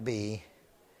might be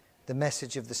the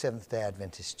message of the Seventh-day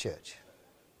Adventist Church.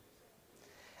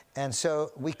 And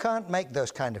so we can't make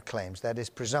those kind of claims. That is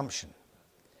presumption.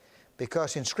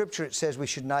 Because in Scripture it says we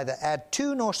should neither add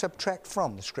to nor subtract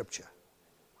from the Scripture.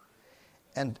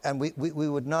 And we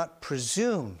would not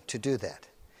presume to do that.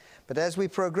 But as we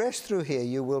progress through here,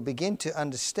 you will begin to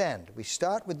understand. We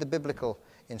start with the biblical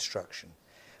instruction.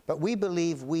 But we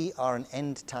believe we are an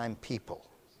end-time people.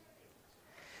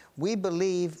 We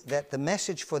believe that the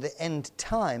message for the end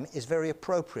time is very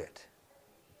appropriate.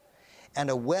 And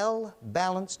a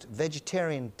well-balanced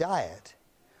vegetarian diet,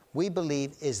 we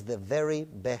believe, is the very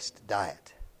best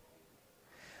diet.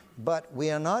 But we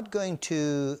are not going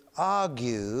to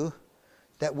argue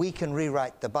that we can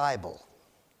rewrite the Bible.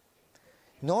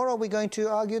 Nor are we going to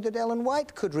argue that Ellen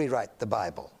White could rewrite the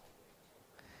Bible.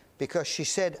 Because she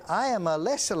said, I am a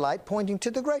lesser light pointing to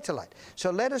the greater light.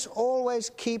 So let us always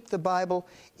keep the Bible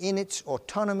in its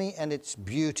autonomy and its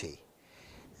beauty.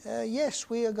 Yes,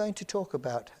 we are going to talk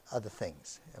about other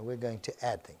things. We're going to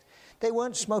add things. They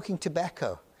weren't smoking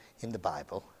tobacco in the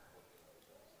Bible.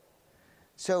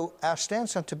 So our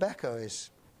stance on tobacco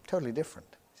is totally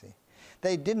different. See?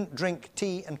 They didn't drink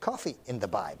tea and coffee in the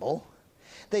Bible.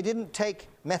 They didn't take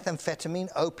methamphetamine,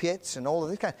 opiates, and all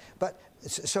of this kind. But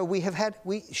so we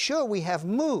have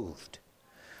moved,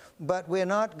 but we're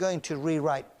not going to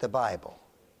rewrite the Bible,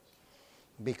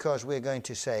 because we're going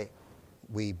to say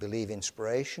we believe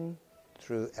inspiration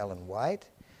through Ellen White.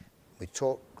 We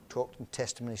talked in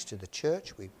testimonies to the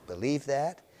church. We believe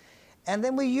that. And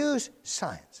then we use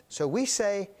science. So we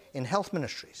say in health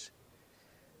ministries,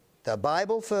 the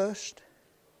Bible first,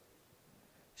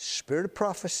 spirit of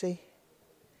prophecy,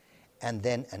 and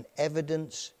then an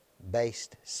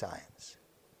evidence-based science.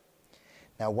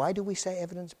 Now, why do we say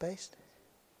evidence-based?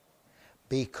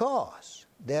 Because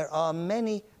there are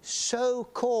many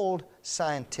so-called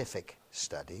scientific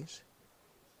studies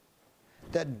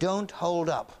that don't hold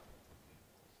up.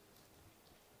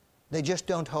 They just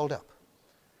don't hold up.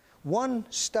 One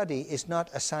study is not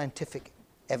a scientific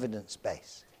evidence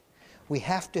base. We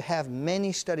have to have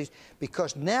many studies,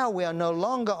 because now we are no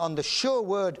longer on the sure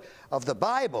word of the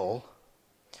Bible.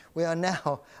 We are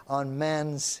now on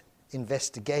man's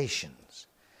investigations.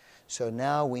 So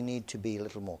now we need to be a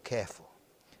little more careful.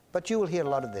 But you will hear a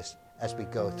lot of this as we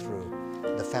go through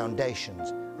the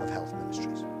foundations of health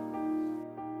ministries.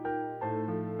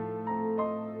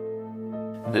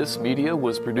 This media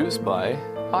was produced by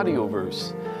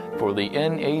Audioverse for the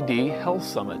NAD Health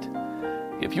Summit.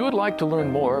 If you would like to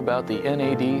learn more about the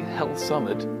NAD Health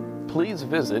Summit, please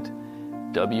visit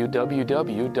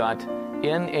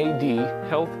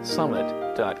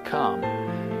www.nadhealthsummit.com.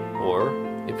 Or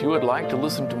if you would like to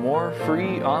listen to more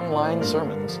free online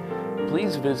sermons,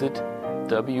 please visit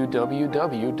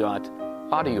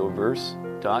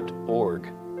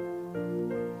www.audioverse.org.